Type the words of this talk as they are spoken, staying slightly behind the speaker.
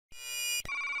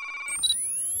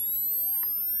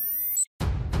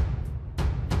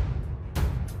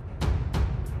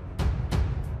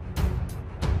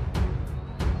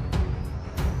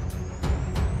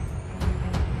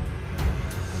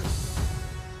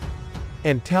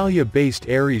Antalya-based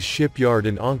Ares Shipyard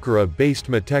and Ankara-based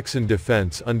Meteksan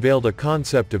Defense unveiled a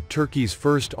concept of Turkey's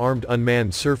first armed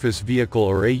unmanned surface vehicle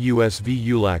or AUSV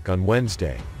Ulaq on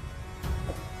Wednesday.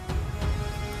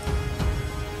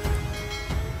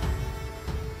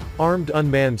 Armed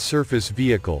Unmanned Surface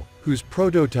Vehicle, whose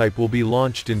prototype will be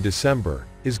launched in December,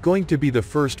 is going to be the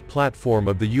first platform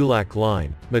of the Ulaq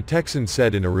line, Meteksan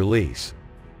said in a release.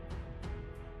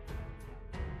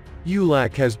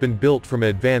 Ulaq has been built from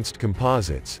advanced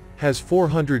composites, has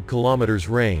 400 km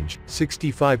range,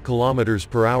 65 km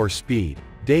per hour speed,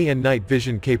 day and night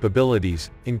vision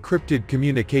capabilities, encrypted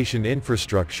communication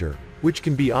infrastructure, which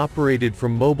can be operated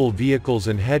from mobile vehicles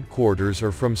and headquarters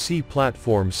or from sea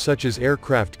platforms such as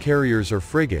aircraft carriers or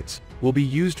frigates, will be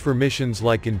used for missions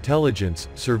like intelligence,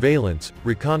 surveillance,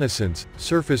 reconnaissance,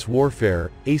 surface warfare,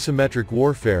 asymmetric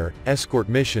warfare, escort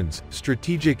missions,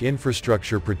 strategic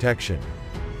infrastructure protection.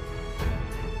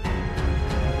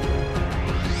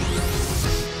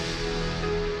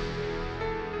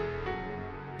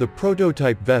 The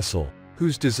prototype vessel,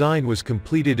 whose design was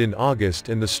completed in August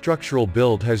and the structural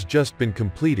build has just been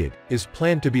completed, is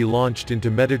planned to be launched into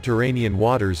Mediterranean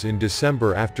waters in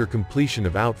December after completion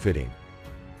of outfitting.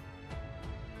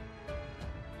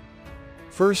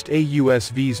 First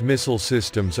AUSV's missile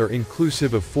systems are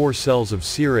inclusive of 4 cells of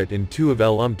Sirat and 2 of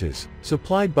El-Umtaz,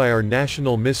 supplied by our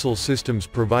national missile systems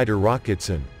provider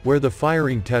Roketsan, where the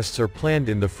firing tests are planned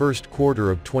in the first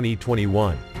quarter of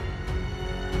 2021.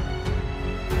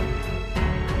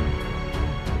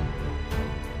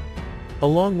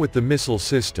 Along with the missile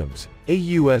systems,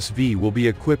 AUSV will be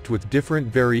equipped with different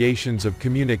variations of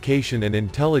communication and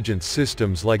intelligence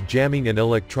systems like jamming and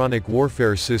electronic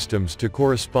warfare systems to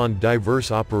correspond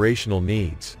diverse operational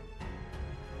needs.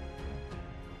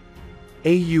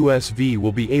 AUSV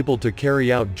will be able to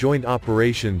carry out joint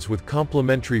operations with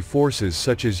complementary forces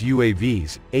such as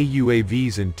UAVs,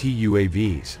 AUAVs and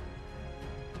TUAVs.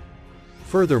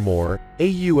 Furthermore,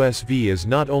 AUSV is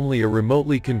not only a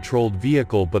remotely controlled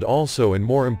vehicle but also and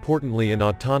more importantly an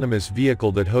autonomous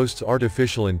vehicle that hosts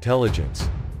artificial intelligence.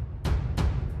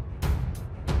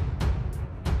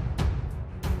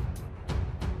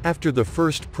 After the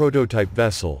first prototype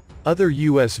vessel, other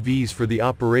USVs for the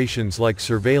operations like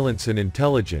surveillance and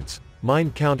intelligence,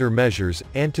 mine countermeasures,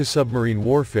 anti-submarine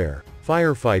warfare,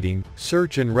 firefighting,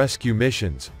 search and rescue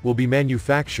missions, will be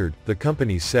manufactured, the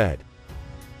company said.